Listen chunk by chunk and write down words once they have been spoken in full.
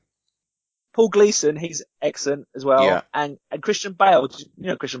Paul Gleason, he's excellent as well. Yeah. And Christian Bale, you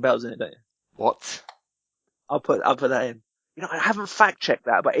know Christian Bale's in it, don't you? What? I'll put that in. You know, I haven't fact checked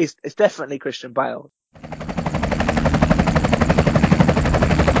that, but it's definitely Christian Bale.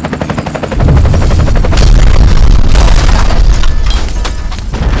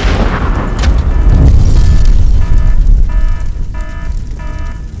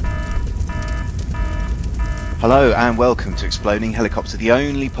 Hello and welcome to Exploding Helicopter, the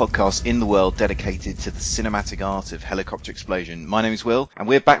only podcast in the world dedicated to the cinematic art of helicopter explosion. My name is Will, and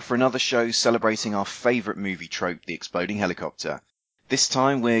we're back for another show celebrating our favourite movie trope, the exploding helicopter. This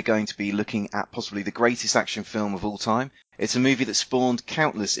time we're going to be looking at possibly the greatest action film of all time. It's a movie that spawned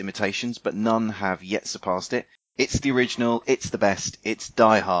countless imitations, but none have yet surpassed it. It's the original, it's the best, it's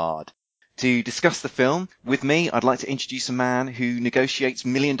Die Hard. To discuss the film, with me, I'd like to introduce a man who negotiates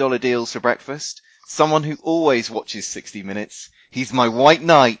million-dollar deals for breakfast. Someone who always watches 60 Minutes. He's my white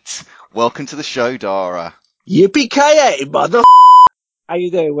knight. Welcome to the show, Dara. Yippee-ki-yay, mother. How you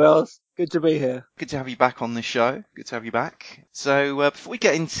doing, Will? Good to be here. Good to have you back on the show. Good to have you back. So, before we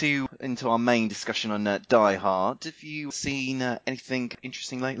get into our main discussion on Die Hard, have you seen anything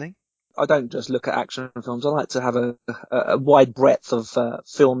interesting lately? I don't just look at action films. I like to have a wide breadth of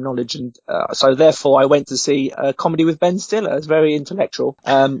film knowledge, and so therefore I went to see a comedy with Ben Stiller. It's very intellectual.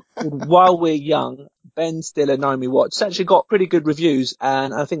 While We're Young, Ben Stiller, Naomi Watts, actually got pretty good reviews,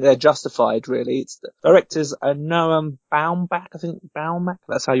 and I think they're justified, really. It's the director's Noam Baumbach, I think Baumbach,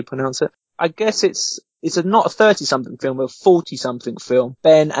 that's how you pronounce it. I guess it's not a 30-something film, but a 40-something film.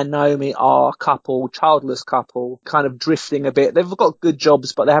 Ben and Naomi are a couple, childless couple, kind of drifting a bit. They've got good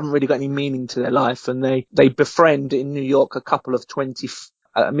jobs, but they haven't really got any meaning to their life. And they befriend in New York a couple of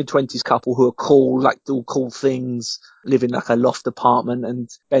mid-20s couple who are cool, like do cool things, live in like a loft apartment. And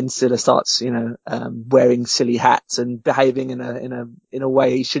Ben Stiller starts, wearing silly hats and behaving in a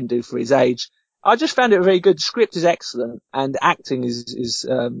way he shouldn't do for his age. I just found it very good. The script is excellent, and acting is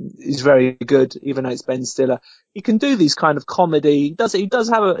very good, even though it's Ben Stiller. He can do these kind of comedy. He does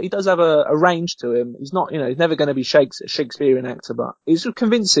have a range to him. He's not, he's never going to be a Shakespearean actor, but he's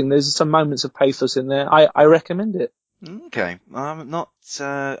convincing. There's some moments of pathos in there. I recommend it. Okay. I'm not,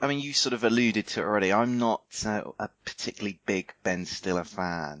 you sort of alluded to it already. I'm not a particularly big Ben Stiller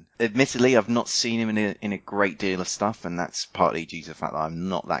fan. Admittedly, I've not seen him in a great deal of stuff, and that's partly due to the fact that I'm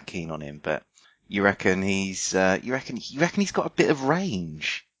not that keen on him, but you reckon he's got a bit of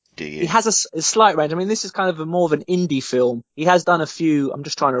range, do you? He has a slight range. I mean, this is kind of more of an indie film. He has done a few. I'm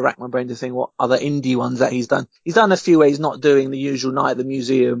just trying to rack my brain to think what other indie ones that he's done. He's done a few where he's not doing the usual Night at the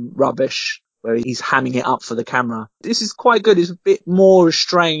Museum rubbish, where he's hamming it up for the camera. This is quite good. It's a bit more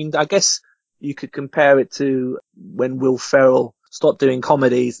restrained. I guess you could compare it to when Will Ferrell stopped doing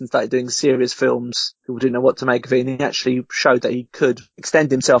comedies and started doing serious films. People didn't know what to make of it, and he actually showed that he could extend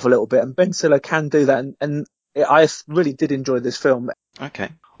himself a little bit, and Ben Stiller can do that, and I really did enjoy this film. Okay.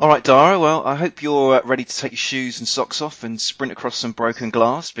 All right, Dara, well, I hope you're ready to take your shoes and socks off and sprint across some broken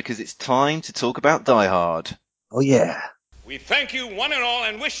glass, because it's time to talk about Die Hard. Oh, yeah. We thank you one and all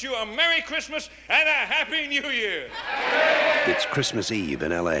and wish you a Merry Christmas and a Happy New Year. It's Christmas Eve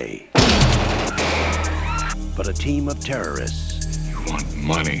in L.A. But a team of terrorists. You want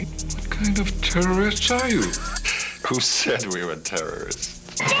money? What kind of terrorists are you? Who said we were terrorists?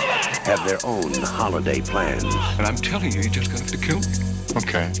 Have their own holiday plans. And I'm telling you, you're just gonna have to kill me.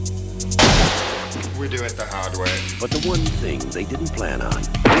 Okay. We do it the hard way. But the one thing they didn't plan on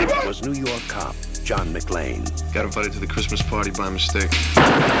was New York cop John McClane. Got invited to the Christmas party by mistake.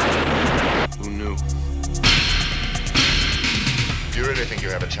 Who knew? Do you really think you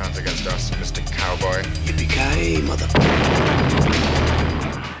have a chance against us, Mr. Cowboy? Yippee-ki-yay, mother...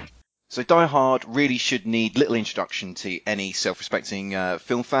 So Die Hard really should need little introduction to any self-respecting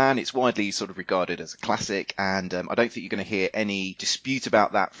film fan. It's widely sort of regarded as a classic, and I don't think you're going to hear any dispute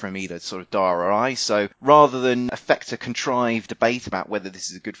about that from either sort of Dara or I. So rather than affect a contrived debate about whether this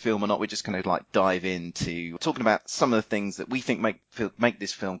is a good film or not, we're just going to dive into talking about some of the things that we think make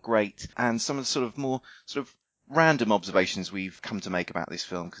this film great, and some of the sort of more sort of random observations we've come to make about this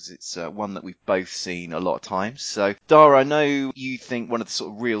film, because it's one that we've both seen a lot of times. So, Dara, I know you think one of the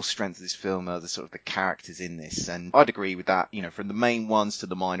sort of real strengths of this film are the sort of the characters in this, and I'd agree with that. From the main ones to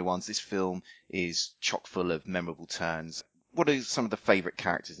the minor ones, this film is chock full of memorable turns. What are some of the favourite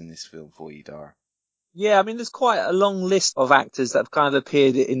characters in this film for you, Dara? Yeah, I mean, there's quite a long list of actors that have kind of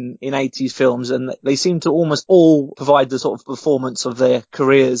appeared in 80s films, and they seem to almost all provide the sort of performance of their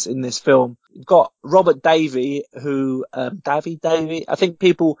careers in this film. You've got Robert Davi, who, Davy, I think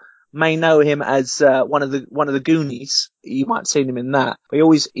people may know him as one of the Goonies. You might have seen him in that. But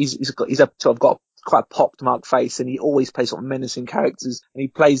he's got quite a pocked marked face, and he always plays sort of menacing characters. And he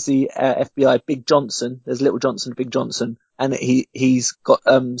plays the FBI Big Johnson. There's Little Johnson, Big Johnson, and he's got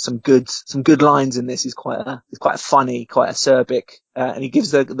some good lines in this. He's quite funny, quite acerbic, and he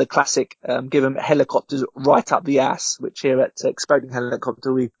gives the classic give him helicopters right up the ass, which here at Exploding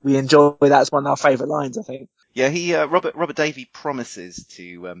Helicopter we enjoy. That's one of our favourite lines, I think. Yeah, Robert Davey promises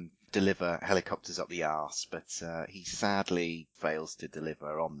to deliver helicopters up the arse, but he sadly fails to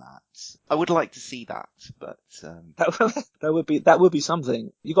deliver on that. I would like to see that, but that would be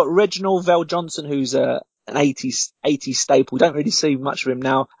something. You got Reginald Vell Johnson, who's an 80s staple. We don't really see much of him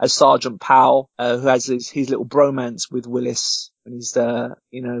now as Sergeant Powell, who has his little bromance with Willis when he's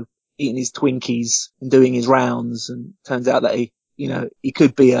eating his Twinkies and doing his rounds, and turns out that he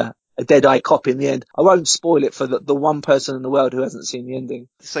could be a dead-eye cop in the end. I won't spoil it for the one person in the world who hasn't seen the ending.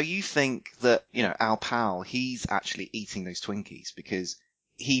 So you think that, Al Powell, he's actually eating those Twinkies because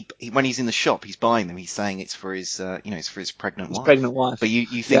he when he's in the shop, he's buying them. He's saying it's for his, it's for his pregnant wife. But you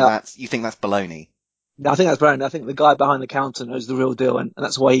think that's baloney? No, I think that's brilliant. I think the guy behind the counter knows the real deal, and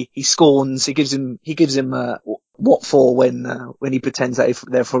that's why he scorns. He gives him what for when he pretends that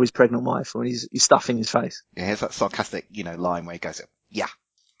they're for his pregnant wife, when he's stuffing his face. Yeah, here's that sarcastic, line where he goes, yeah.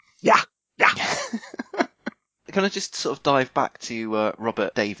 Yeah. Can I just sort of dive back to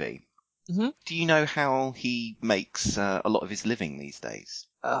Robert Davey? Mm-hmm. Do you know how he makes a lot of his living these days?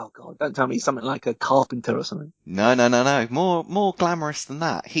 Oh God! Don't tell me he's something like a carpenter or something. No. More glamorous than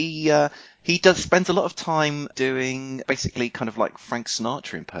that. He spends a lot of time doing basically kind of like Frank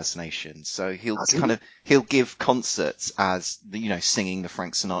Sinatra impersonations. So he'll give concerts as singing the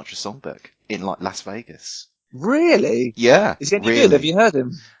Frank Sinatra songbook in like Las Vegas. Really? Yeah. Is he any really good? Have you heard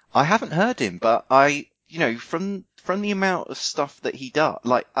him? I haven't heard him, but from the amount of stuff that he does,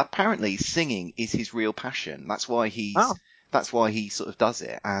 like apparently singing is his real passion. That's why he sort of does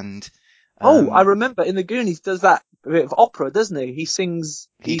it. And I remember in the Goonies does that bit of opera, doesn't he? He sings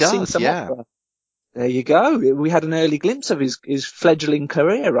some opera. There you go. We had an early glimpse of his fledgling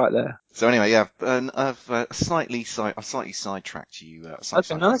career right there. So anyway, yeah, I've slightly sidetracked you.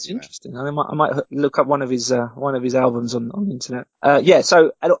 Okay, no, that's interesting. I might look up one of his albums on the internet.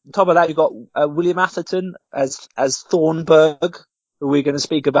 So on top of that, you've got William Atherton as Thornburg, who we're going to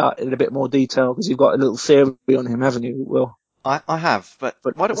speak about in a bit more detail because you've got a little theory on him, haven't you, Will? I have, but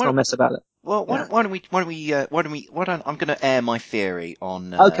let's not mess about it. Well, why don't I'm going to air my theory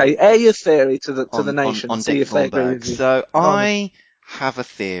on. Okay, air your theory to the nation. On see Dick if they agree Thornburg. with you. So I have a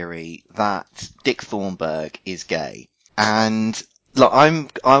theory that Dick Thornburg is gay, and look,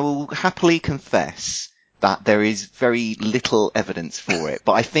 I will happily confess that there is very little evidence for it,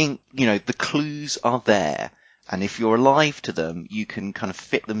 but I think the clues are there. And if you're alive to them, you can kind of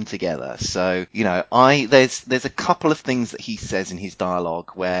fit them together. So, there's a couple of things that he says in his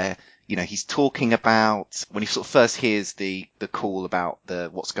dialogue where, he's talking about when he sort of first hears the call about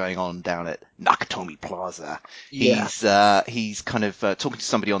what's going on down at Nakatomi Plaza. Yeah. He's kind of talking to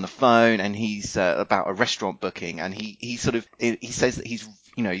somebody on the phone, and he's about a restaurant booking, and he says that he's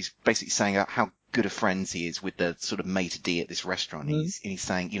basically saying how good of friends he is with the sort of maitre d' at this restaurant. Mm-hmm. He's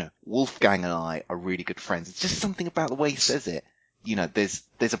saying, Wolfgang and I are really good friends. It's just something about the way he says it. There's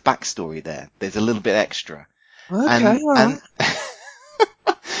a backstory there. There's a little bit extra. Okay, all right.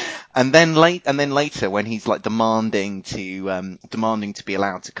 And then later when he's like demanding to be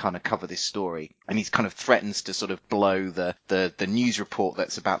allowed to kind of cover this story, and he's kind of threatens to sort of blow the news report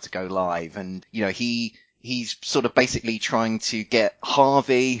that's about to go live, and he's sort of basically trying to get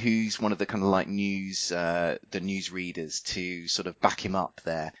Harvey, who's one of the kind of like the news readers, to sort of back him up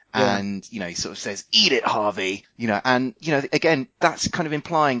there. Yeah. And, he sort of says, "Eat it, Harvey," and, again, that's kind of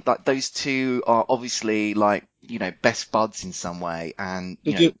implying that those two are obviously like, best buds in some way. And,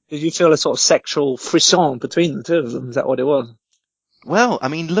 did you feel a sort of sexual frisson between the two of them? Is that what it was? Well, I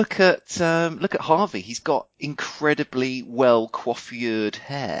mean, look at Harvey. He's got incredibly well coiffured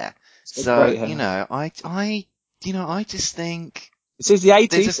hair. So, I just think this is the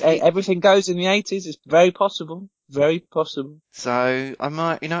 80s. Everything goes in the 80s. It's very possible. Very possible. So, am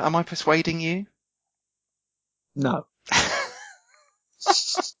I persuading you? No.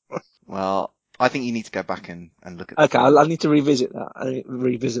 Well, I think you need to go back and look at. Okay, I need to revisit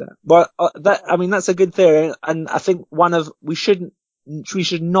that. But that's a good theory, and I think we should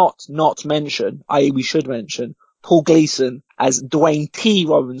not mention, i.e. we should mention Paul Gleason as Dwayne T.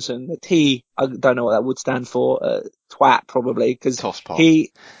 Robinson. The T, I don't know what that would stand for. Twat, probably, because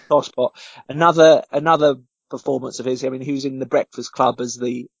Tosspot. Another performance of his. I mean, he was in The Breakfast Club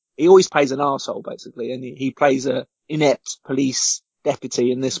he always plays an arsehole, basically, and he plays a inept police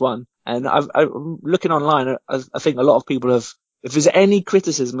deputy in this one. And I'm looking online. I think a lot of people have. If there's any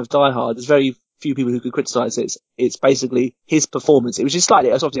criticism of Die Hard, there's very few people who could criticise it. It's basically his performance. It was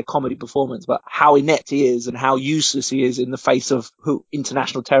obviously a comedy performance, but how inept he is and how useless he is in the face of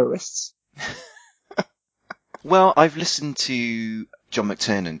international terrorists. Well, I've listened to John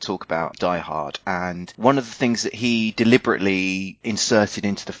McTiernan talk about Die Hard, and one of the things that he deliberately inserted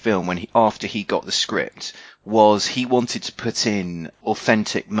into the film after he got the script was he wanted to put in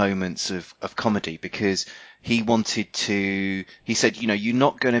authentic moments of comedy, because he said, you're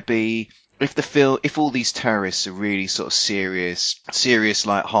not going to be, if all these terrorists are really sort of serious,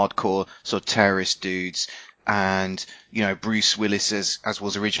 like hardcore sort of terrorist dudes, and, Bruce Willis, as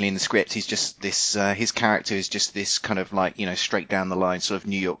was originally in the script, he's just this, his character is just this kind of like, straight down the line sort of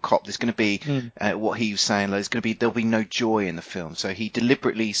New York cop. There's going to be, what he was saying, there'll be no joy in the film. So he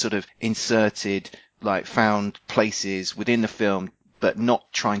deliberately sort of inserted, found places within the film, but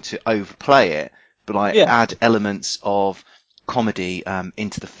not trying to overplay it, but add elements of comedy,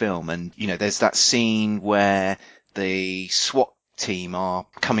 into the film. And, there's that scene where the SWAT team are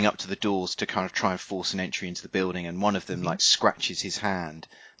coming up to the doors to kind of try and force an entry into the building, and one of them scratches his hand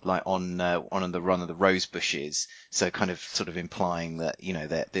on the run of the rose bushes, so kind of sort of implying that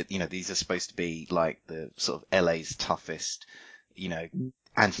that these are supposed to be like the sort of LA's toughest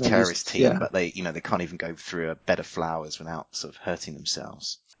anti-terrorist team, but they they can't even go through a bed of flowers without sort of hurting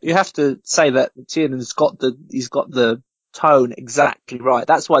themselves. You have to say that Tiernan's got the tone exactly right.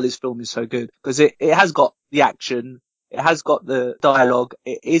 That's why this film is so good, because it has got the action. It has got the dialogue.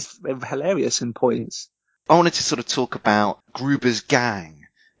 It is hilarious in points. I wanted to sort of talk about Gruber's gang.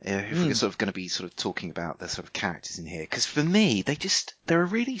 If we're sort of going to be sort of talking about the sort of characters in here, because for me, they're a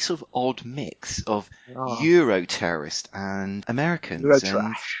really sort of odd mix of Euro terrorist and Americans. Euro and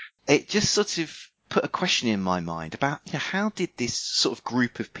trash. It just sort of put a question in my mind about, how did this sort of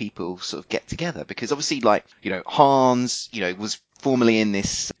group of people sort of get together? Because obviously, Hans, was formerly in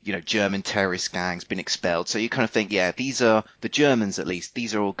this, German terrorist gang's been expelled. So you kind of think, these are the Germans, at least.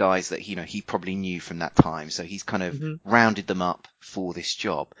 These are all guys that, he probably knew from that time. So he's kind of rounded them up for this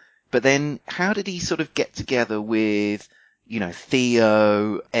job. But then how did he sort of get together with,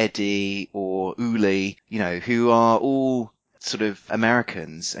 Theo, Eddie, or Uli, who are all sort of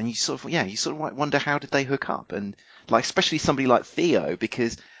Americans, and you sort of wonder, how did they hook up? And especially somebody like Theo,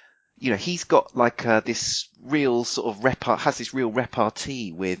 because he's got this real sort of has this real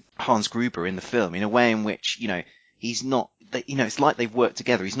repartee with Hans Gruber in the film, in a way in which he's not, it's like they've worked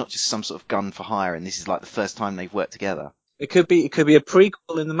together. He's not just some sort of gun for hire, and this is like the first time they've worked together. It could be a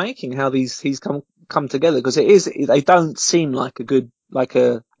prequel in the making, how he's come together, because they don't seem like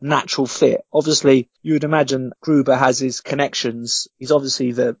a natural fit. Obviously, you would imagine Gruber has his connections. He's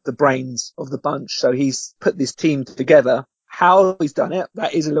obviously the brains of the bunch, so he's put this team together. How he's done it,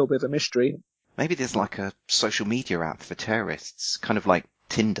 that is a little bit of a mystery. Maybe there's like a social media app for terrorists, kind of like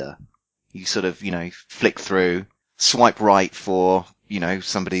Tinder. You sort of, flick through, swipe right for,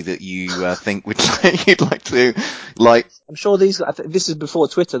 somebody that you think you'd like to like. I'm sure this is before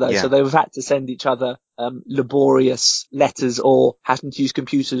Twitter though, so they've had to send each other laborious letters, or having to use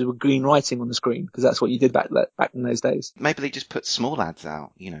computers with green writing on the screen, because that's what you did back in those days. Maybe they just put small ads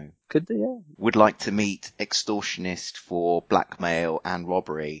out, Could they? Yeah. Would like to meet extortionist for blackmail and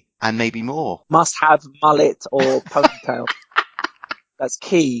robbery, and maybe more. Must have mullet or ponytail. That's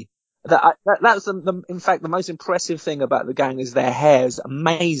key. That's in fact the most impressive thing about the gang is their hair is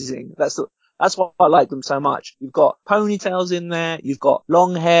amazing. That's why I like them so much. You've got ponytails in there. You've got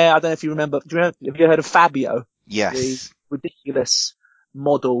long hair. I don't know if you remember. Have you heard of Fabio? Yes. The ridiculous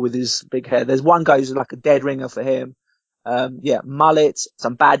model with his big hair. There's one guy who's like a dead ringer for him. Mullet,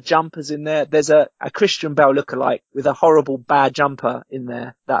 some bad jumpers in there. There's a Christian Bale lookalike with a horrible bad jumper in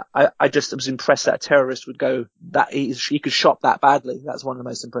there that I just was impressed that a terrorist would go that he could shop that badly. That's one of the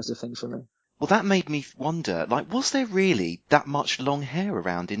most impressive things for me. Well, that made me wonder, was there really that much long hair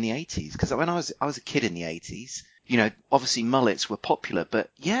around in the 80s? Because when I was a kid in the 80s, obviously mullets were popular,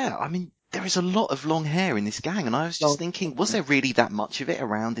 but there is a lot of long hair in this gang, and I was just thinking, was there really that much of it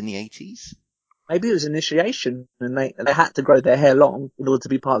around in the 80s? Maybe it was initiation, and they had to grow their hair long in order to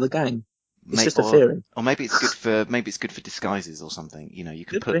be part of the gang. It's just a theory. Or maybe it's good for disguises or something.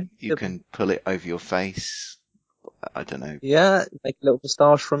 You can pull it over your face. I don't know. Yeah, make a little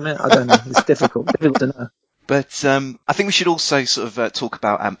moustache from it. I don't know. It's difficult to know. But I think we should also sort of talk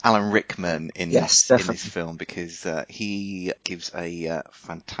about Alan Rickman in this film, because he gives a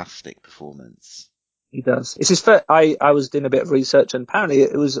fantastic performance. He does. It's his first. I was doing a bit of research, and apparently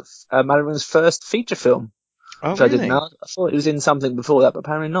it was Alan Rickman's first feature film. Oh, which really? I didn't know. I thought he was in something before that, but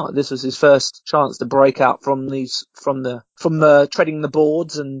apparently not. This was his first chance to break out from the treading the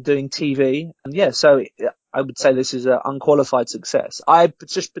boards and doing TV. And yeah, so I would say this is an unqualified success. I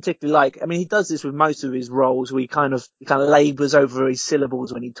just particularly like, I mean, he does this with most of his roles where he kind of labors over his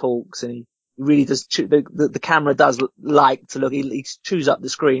syllables when he talks, and he really does, the camera does like to look, he chews up the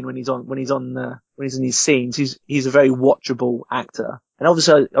screen when he's in his scenes. He's a very watchable actor. And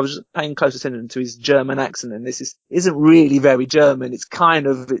obviously I was paying close attention to his German accent, and this isn't really very German. It's kind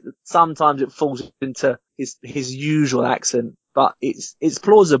of, sometimes it falls into his usual accent, but it's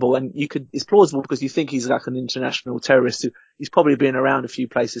plausible, and it's plausible because you think he's like an international terrorist he's probably been around a few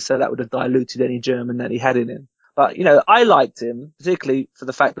places, so that would have diluted any German that he had in him. But, I liked him, particularly for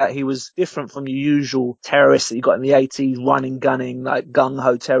the fact that he was different from your usual terrorists that you got in the 80s, running, gunning, like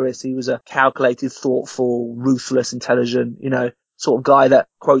gung-ho terrorists. He was a calculated, thoughtful, ruthless, intelligent, sort of guy that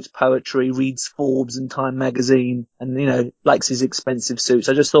quotes poetry, reads Forbes and Time magazine, and, likes his expensive suits.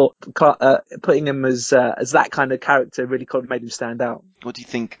 I just thought, putting him as that kind of character really kind of made him stand out. What do you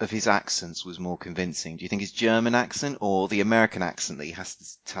think of his accents was more convincing? Do you think his German accent or the American accent that he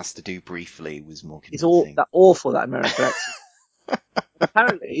has to do briefly was more convincing? It's awful, that American accent.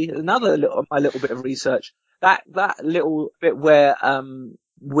 Apparently, my little bit of research, that little bit where,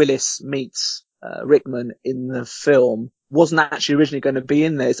 Willis meets, Rickman in the film wasn't actually originally going to be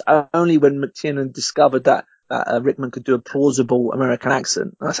in there. It's only when McTiernan discovered that Rickman could do a plausible American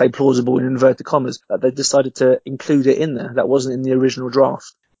accent, and I say plausible in inverted commas, that they decided to include it in there. That wasn't in the original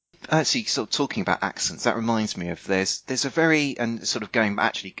draft. Actually, sort of talking about accents, that reminds me of there's a very, and sort of going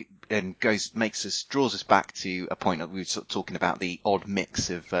actually and draws us back to a point that we were sort of talking about the odd mix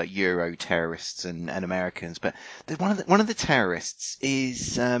of Euro terrorists and Americans. But one of the terrorists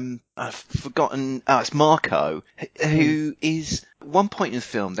is I've forgotten. It's Marco, who is. At one point in the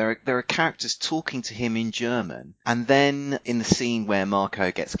film, there are characters talking to him in German, and then in the scene where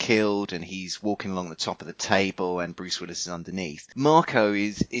Marco gets killed and he's walking along the top of the table and Bruce Willis is underneath, Marco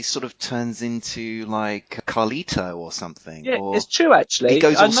is sort of turns into like Carlito or something. Yeah, or it's true actually. He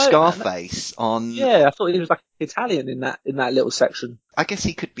goes all Scarface on. Yeah, I thought he was like Italian in that little section. I guess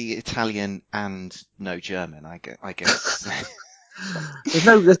he could be Italian and no German. I guess.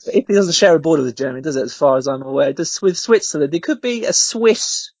 If he doesn't share a border with Germany, does it? As far as I'm aware, just with Switzerland, it could be a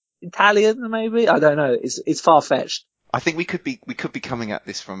Swiss Italian, maybe. I don't know. It's far fetched. I think we could be coming at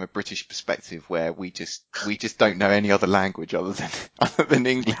this from a British perspective, where we just don't know any other language other than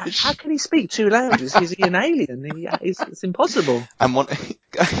English. How can he speak two languages? Is he an alien? It's impossible. And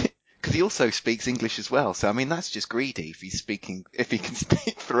because he also speaks English as well. So I mean, that's just greedy if he can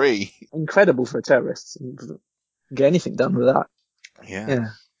speak three. Incredible for a terrorist. Get anything done with that. Yeah.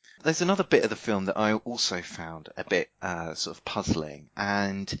 There's another bit of the film that I also found a bit sort of puzzling,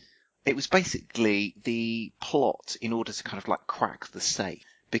 and it was basically the plot in order to kind of like crack the safe,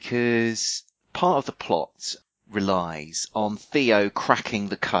 because part of the plot relies on Theo cracking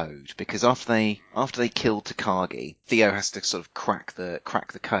the code, because after they kill Takagi, Theo has to sort of crack the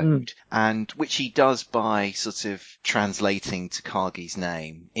code, and which he does by sort of translating Takagi's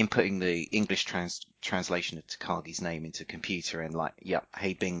name, inputting the English translation of Takagi's name into a computer, and like, yep,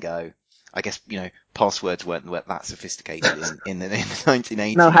 hey bingo. I guess, passwords weren't that sophisticated in the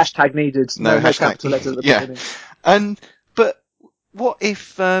 1980s. No hashtag needed. No hashtag. Capital letters at the beginning. But what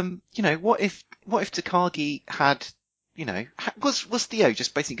if, what if Takagi had, was Theo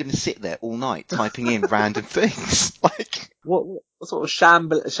just basically going to sit there all night typing in random things? Like, what sort of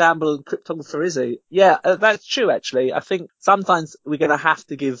shamble cryptographer is he? Yeah, that's true actually. I think sometimes we're going to have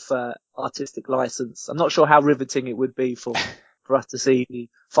to give artistic license. I'm not sure how riveting it would be for us to see the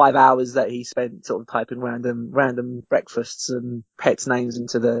 5 hours that he spent sort of typing random breakfasts and pets' names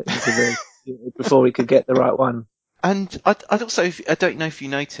into the before he could get the right one. And I'd also, I don't know if you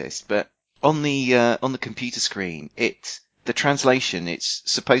noticed, but on the computer screen, the translation, it's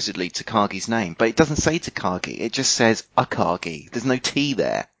supposedly Takagi's name, but it doesn't say Takagi. It just says Akagi. There's no T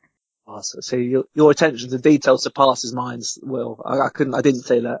there. Oh, so your attention to detail surpasses mine, Will. I didn't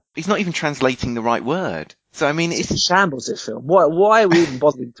say that. He's not even translating the right word. So I mean, it's shambles, this film. Why are we even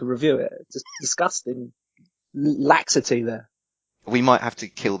bothering to review it? It's just disgusting laxity there. We might have to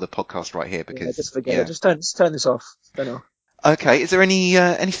kill the podcast right here because just forget it. Just turn this off. Turn off. Okay. Is there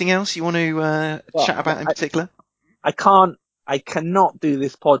anything else you want to chat about in particular? I cannot do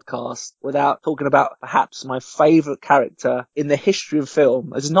this podcast without talking about perhaps my favourite character in the history of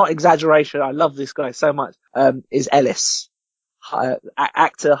film. It's not exaggeration. I love this guy so much. Is Ellis,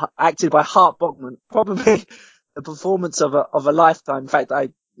 acted by Hart Bogman. Probably the performance of a lifetime. In fact,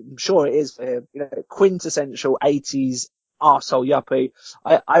 I'm sure it is for him. Quintessential 80s arsehole yuppie.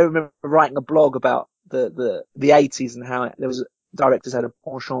 I remember writing a blog about the 80s and how there was directors had a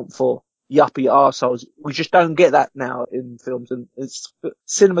penchant for yuppie arseholes. We just don't get that now in films, and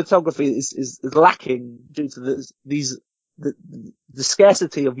cinematography is lacking due to the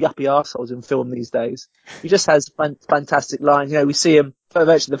scarcity of yuppie arseholes in film these days. He just has fantastic lines. We see him,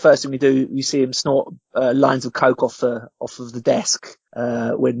 virtually the first thing we do, we see him snort lines of coke off of the desk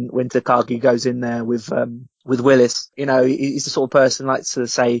when Takagi goes in there with Willis. He's the sort of person who likes to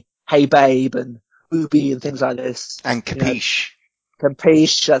say, "Hey babe," and "booby" and things like this. And capiche.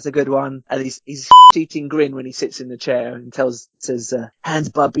 Capiche, that's a good one. And he's eating grin when he sits in the chair and says, "Hands,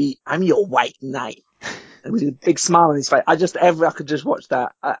 Bubby, I'm your white knight." And with a big smile on his face. I could just watch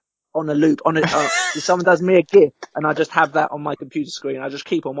that on a loop. If someone does me a gift and I just have that on my computer screen, I just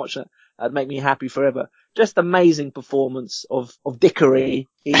keep on watching it. That'd make me happy forever. Just amazing performance of Dickory.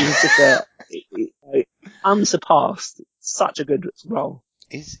 He's just unsurpassed. Such a good role.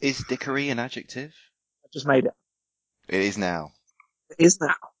 Is Dickory an adjective? I just made it. It is now. It is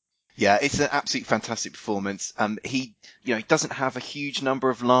now. Yeah, it's an absolutely fantastic performance. He doesn't have a huge number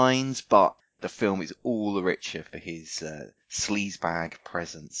of lines, but the film is all the richer for his sleazebag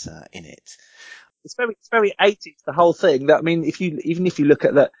presence in it. It's very 80s, the whole thing. Even if you look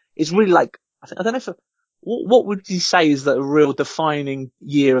at that, it's really like, I don't know if, what would you say is the real defining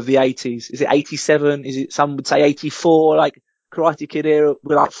year of the 80s? Is it 87? Is it, some would say 84, like Karate Kid era,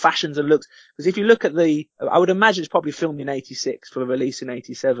 with like fashions and looks? Because if you look at I would imagine it's probably filmed in 86 for a release in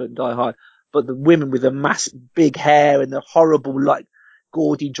 87, Die Hard. But the women with the massive big hair and the horrible, like,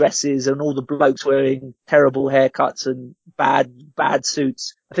 gaudy dresses and all the blokes wearing terrible haircuts and bad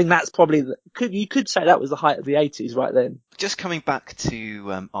suits. I think that's probably you could say that was the height of the 80s right then. Just coming back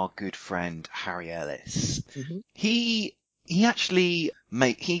to our good friend Harry Ellis, Mm-hmm. he actually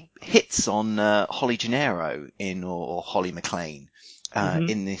he hits on Holly Gennaro or Holly McClane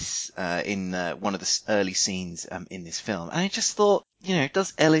in this in one of the early scenes in this film, and I just thought,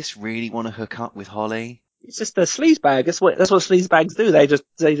 does Ellis really want to hook up with Holly? It's just a sleazebag. That's what sleazebags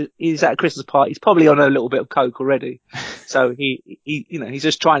do. He's at a Christmas party. He's probably on a little bit of coke already. So he's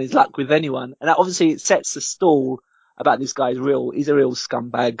just trying his luck with anyone. And that obviously it sets the stall about this guy's he's a real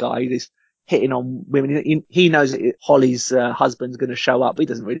scumbag guy. He's hitting on women. He knows that Holly's husband's going to show up, but he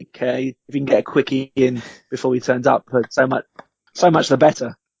doesn't really care. If he can get a quickie in before he turns up, but so much the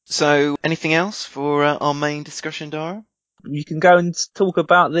better. So anything else for our main discussion, Dara? You can go and talk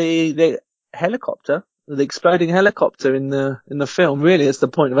about the helicopter. The exploding helicopter in the film. Really, it's the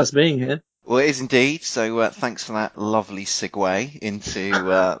point of us being here. Well, it is indeed. So thanks for that lovely segue into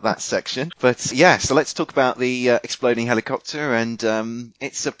that section. But yeah, so let's talk about the exploding helicopter. And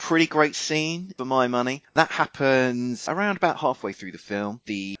it's a pretty great scene for my money. That happens around about halfway through the film.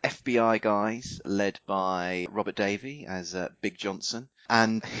 The FBI guys, led by Robert Davi as Big Johnson,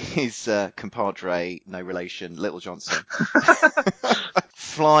 and his compadre, no relation, Little Johnson,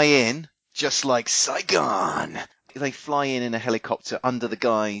 fly in. Just like Saigon. They fly in a helicopter under the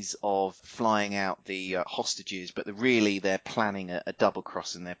guise of flying out the hostages, but they're planning a double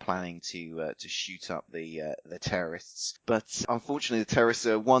cross, and they're planning to shoot up the terrorists. But unfortunately, the terrorists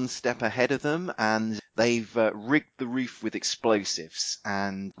are one step ahead of them, and they've rigged the roof with explosives.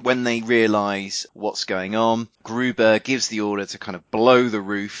 And when they realise what's going on, Gruber gives the order to kind of blow the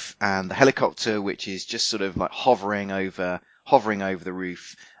roof, and the helicopter, which is just sort of like hovering over the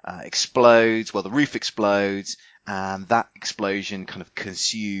roof, explodes. Well, the roof explodes, and that explosion kind of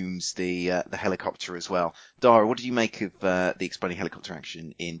consumes the helicopter as well. Dara, what did you make of the exploding helicopter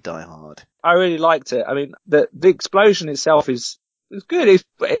action in Die Hard? I really liked it. I mean, the explosion itself is good.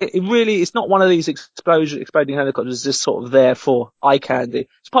 It's not one of these exploding helicopters just sort of there for eye candy.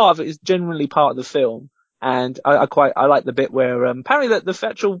 It's part of it. It's generally part of the film, and I like the bit where apparently the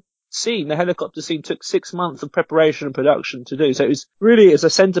actual scene, the helicopter scene, took 6 months of preparation and production to do. So it's a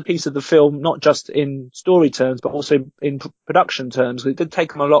centerpiece of the film, not just in story terms, but also in production terms. It did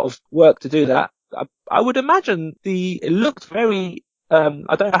take them a lot of work to do that. I would imagine it looked very,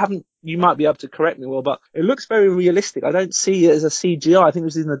 you might be able to correct me, Will, but it looks very realistic. I don't see it as a CGI. I think it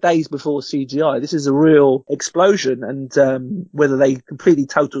was in the days before CGI. This is a real explosion, and whether they completely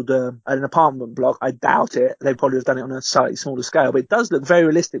totaled an apartment block, I doubt it. They probably have done it on a slightly smaller scale, but it does look very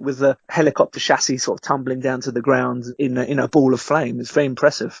realistic with the helicopter chassis sort of tumbling down to the ground in a ball of flame. It's very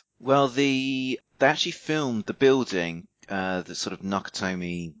impressive. Well, they actually filmed the building. The sort of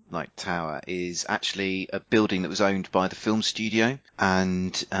Nakatomi tower is actually a building that was owned by the film studio,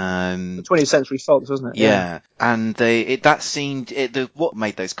 and 20th Century Fox, wasn't it? Yeah. And what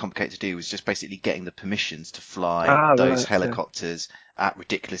made those complicated to do was just basically getting the permissions to fly those helicopters at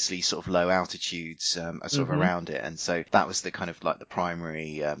ridiculously sort of low altitudes, sort of around it. And so that was the kind of the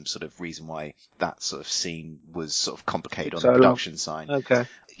primary sort of reason why that sort of scene was sort of complicated on the production side. Okay.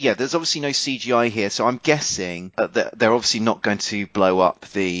 yeah, there's obviously no CGI here, so I'm guessing that they're obviously not going to blow up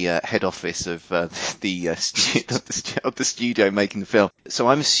the head office of of the studio making the film. So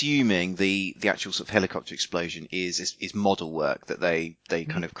I'm assuming the actual sort of helicopter explosion is model work, that they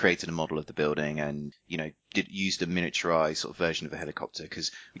kind of created a model of the building and, you know, used a miniaturized sort of version of a helicopter,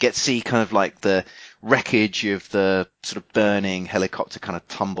 because we get to see kind of like the wreckage of the sort of burning helicopter kind of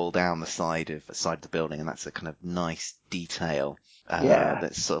tumble down the side of the building, and that's a kind of nice detail.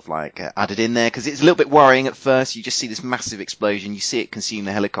 That's sort of like added in there, because it's a little bit worrying at first. You just see this massive explosion, you see it consume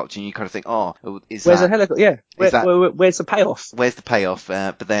the helicopter, and you kind of think, where's the helicopter? Yeah, where's the payoff? Where's the payoff?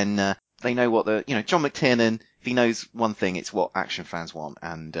 But then they know what John McTiernan, if he knows one thing, it's what action fans want,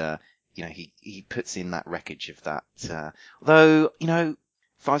 and he puts in that wreckage of that. Although,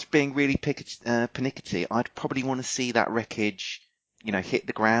 if I was being really pernickety, I'd probably want to see that wreckage, hit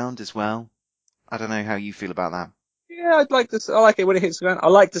the ground as well. I don't know how you feel about that. Yeah, I like it when it hits the ground. I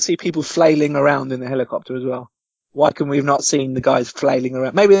like to see people flailing around in the helicopter as well. Why can we have not seen the guys flailing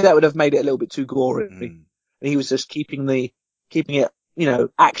around? Maybe that would have made it a little bit too gory. And he was just keeping it,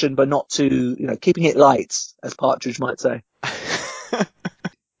 action, but not too, keeping it light, as Partridge might say.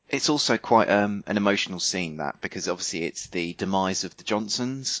 It's also quite an emotional scene, that, because obviously it's the demise of the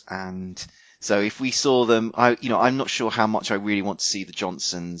Johnsons, and so if we saw them, I'm not sure how much I really want to see the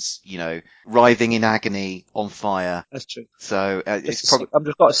Johnsons, writhing in agony on fire. That's true. So it's probably.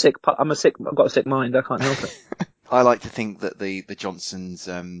 I've got a sick mind. I can't help it. I like to think that the Johnsons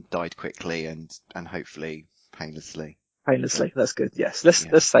died quickly and hopefully painlessly. Painlessly. That's good. Yes.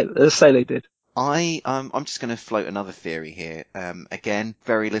 Let's say they did. I'm just going to float another theory here. Again,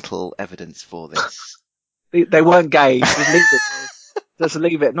 very little evidence for this. They weren't gay. Just leave it. Just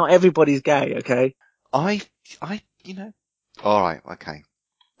leave it. Not everybody's gay, okay? All right, okay.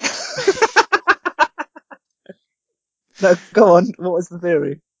 No, go on. What was the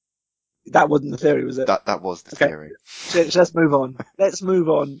theory? That wasn't the theory, was it? That was the theory. Let's move on. Let's move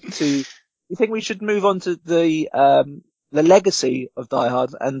on to. You think we should move on to the legacy of Die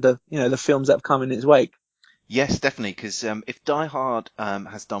Hard and the films that have come in its wake? Yes, definitely, because if Die Hard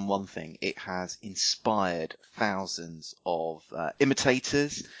has done one thing, it has inspired thousands of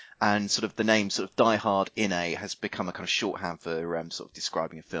imitators, and sort of the name sort of Die Hard has become a kind of shorthand for sort of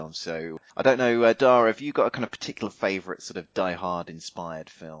describing a film. So I don't know, Dara, have you got a kind of particular favourite sort of Die Hard inspired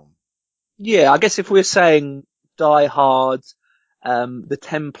film? Yeah, I guess if we're saying Die Hard, the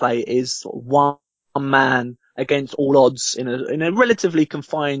template is sort of one man against all odds in a relatively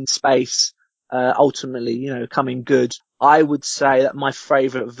confined space. Ultimately, coming good. I would say that my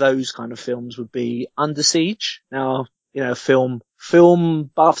favourite of those kind of films would be Under Siege. Now, film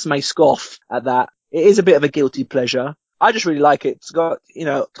buffs may scoff at that. It is a bit of a guilty pleasure. I just really like it. It's got,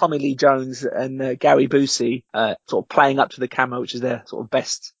 Tommy Lee Jones and Gary Busey, sort of playing up to the camera, which is their sort of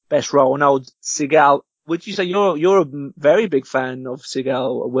best role. And old Seagal, would you say you're a very big fan of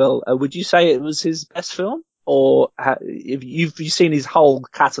Seagal, Will? Would you say it was his best film? Or if you've seen his whole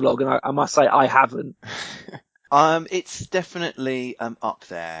catalogue, and I must say I haven't. It's definitely up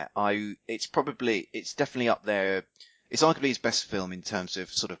there. It's definitely up there. It's arguably his best film in terms of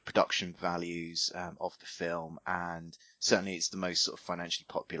sort of production values of the film, and certainly it's the most sort of financially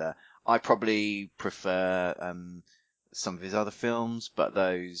popular. I probably prefer some of his other films, but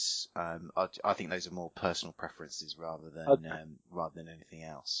those I think those are more personal preferences rather than anything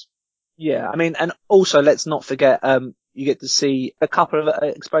else. Yeah, I mean, and also let's not forget, you get to see a couple of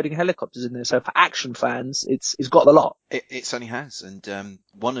exploding helicopters in there. So for action fans, it's got a lot. It certainly has. And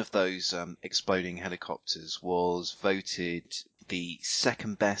one of those exploding helicopters was voted the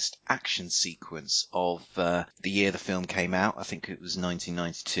second best action sequence of the year the film came out. I think it was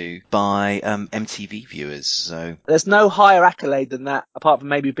 1992 by MTV viewers. So there's no higher accolade than that, apart from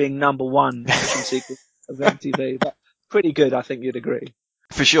maybe being number one action sequence of MTV. But pretty good, I think you'd agree.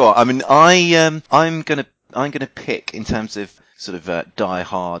 For sure. I mean, I'm gonna pick in terms of sort of Die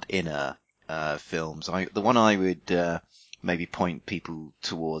Hard inner films. The one I would maybe point people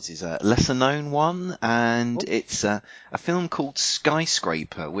towards is a lesser known one, and it's a film called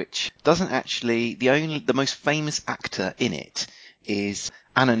Skyscraper, which doesn't actually. The most famous actor in it is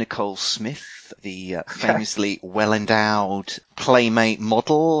Anna Nicole Smith, the famously well-endowed playmate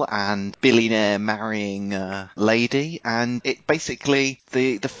model and billionaire marrying lady. And it basically,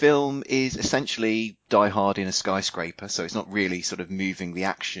 the film is essentially Die Hard in a skyscraper, so it's not really sort of moving the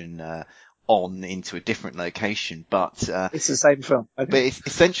action on into a different location, but It's the same film. but Okay.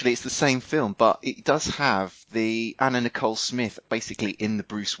 essentially it's the same film, but it does have the Anna Nicole Smith basically in the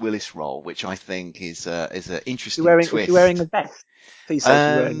Bruce Willis role, which I think is an interesting Is twist. she wearing a vest? Please say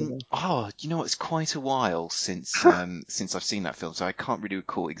she's wearing a vest. You know, it's quite a while since since I've seen that film, so I can't really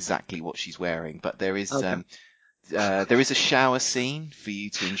recall exactly what she's wearing. But there is Okay. there is a shower scene for you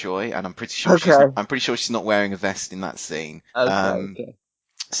to enjoy, and I'm pretty sure she's not wearing a vest in that scene. Okay.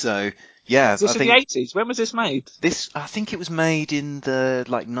 So yeah, Is this I in think the 80s? When was this made? I think it was made in the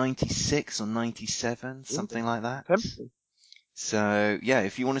 96 or 97, something like that. Tempting. So yeah,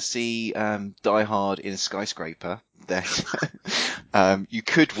 if you want to see Die Hard in a skyscraper, then you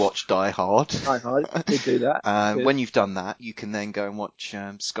could watch Die Hard. Die Hard. Could do that. When you've done that, you can then go and watch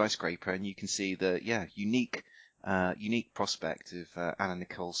Skyscraper, and you can see the unique prospect of Anna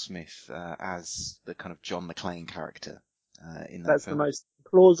Nicole Smith as the kind of John McClane character in that That's film. the most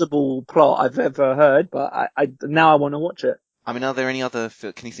plausible plot I've ever heard, but now I want to watch it. I mean, are there any other?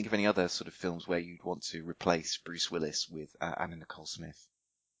 Can you think of any other sort of films where you'd want to replace Bruce Willis with Anna Nicole Smith?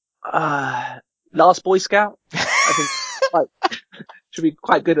 Last Boy Scout. I think she'll be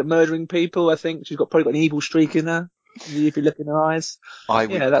quite good at murdering people. I think she's probably got an evil streak in her. If you look in her eyes.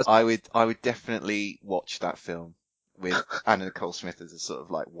 I would definitely watch that film with Anna Nicole Smith as a sort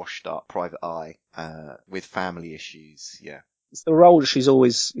of like washed up private eye with family issues. Yeah, it's the role she's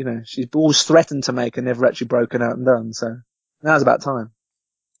always threatened to make and never actually broken out and done. So now's about time.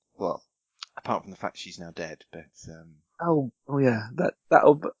 Well, apart from the fact she's now dead, but oh yeah,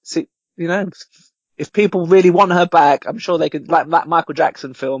 that'll see. If people really want her back, I'm sure they could, like that Michael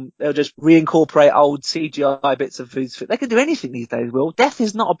Jackson film, they'll just reincorporate old CGI bits of who's fit. They can do anything these days, Will. Death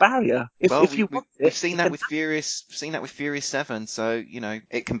is not a barrier. We've seen that with Furious 7, so,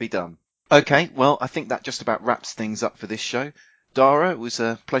 it can be done. Okay, well, I think that just about wraps things up for this show. Dara, it was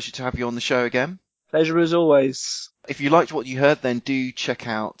a pleasure to have you on the show again. Pleasure as always. If you liked what you heard, then do check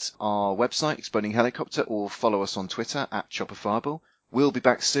out our website, Exploding Helicopter, or follow us on Twitter @ChopperFireball. We'll be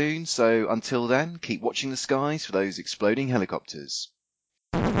back soon, so until then, keep watching the skies for those exploding helicopters.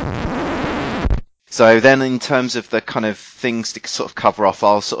 So then, in terms of the kind of things to sort of cover off,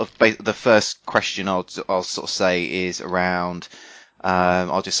 the first question I'll sort of say is around.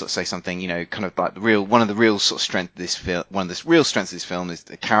 I'll just sort of say something, kind of like one of the real strengths of this film is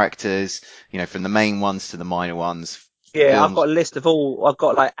the characters, from the main ones to the minor ones. Yeah, I've got a list of I've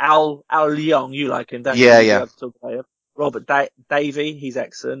got like Al Leong, you like him, don't you? Yeah. Robert Davey, he's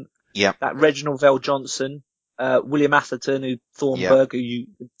excellent. Yeah. That Reginald Vell Johnson, William Atherton, who Thornburg, who you're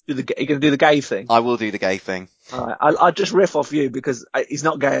going to do the gay thing. I will do the gay thing. All right. I'll just riff off you because he's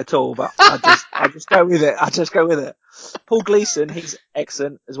not gay at all, but I just go with it. Paul Gleason, he's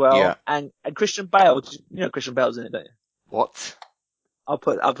excellent as well. Yeah. And Christian Bale, Christian Bale's in it, don't you? What? I'll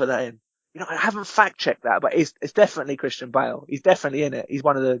put that in. I haven't fact checked that, but it's definitely Christian Bale. He's definitely in it. He's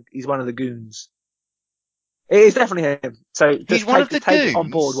one of the goons. It is definitely him. So he's one of the goons. On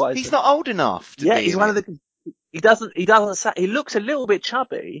board what I he's said. Not old enough to be he's one of the. He looks a little bit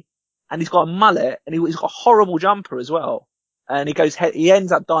chubby, and he's got a mullet, and he's got a horrible jumper as well. And he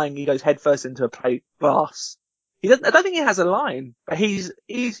ends up dying. He goes headfirst into a plate glass. I don't think he has a line, but he's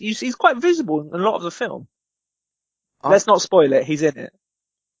quite visible in a lot of the film. Let's not spoil it. He's in it.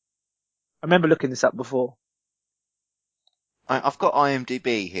 I remember looking this up before. I've got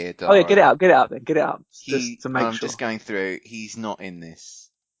IMDb here, Dara. Oh yeah, get it out then. Get it out. Just to make sure. I'm just going through. He's not in this.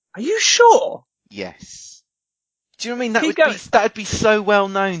 Are you sure? Yes. Do you know what I mean? That would be so well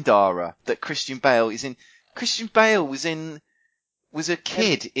known, Dara, that Christian Bale is in. Christian Bale was a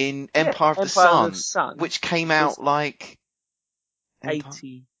kid in Empire of the Sun, which came out like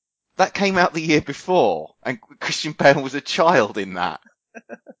 80. That came out the year before, and Christian Bale was a child in that.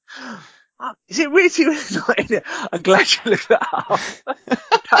 Is it really not in it? I'm glad you looked that up.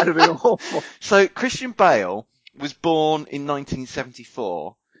 That would have been awful. So Christian Bale was born in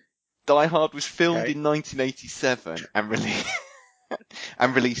 1974. Die Hard was filmed in 1987 and released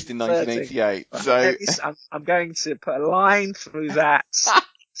in 1988. So I'm going to put a line through that.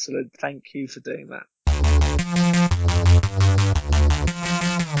 So thank you for doing that.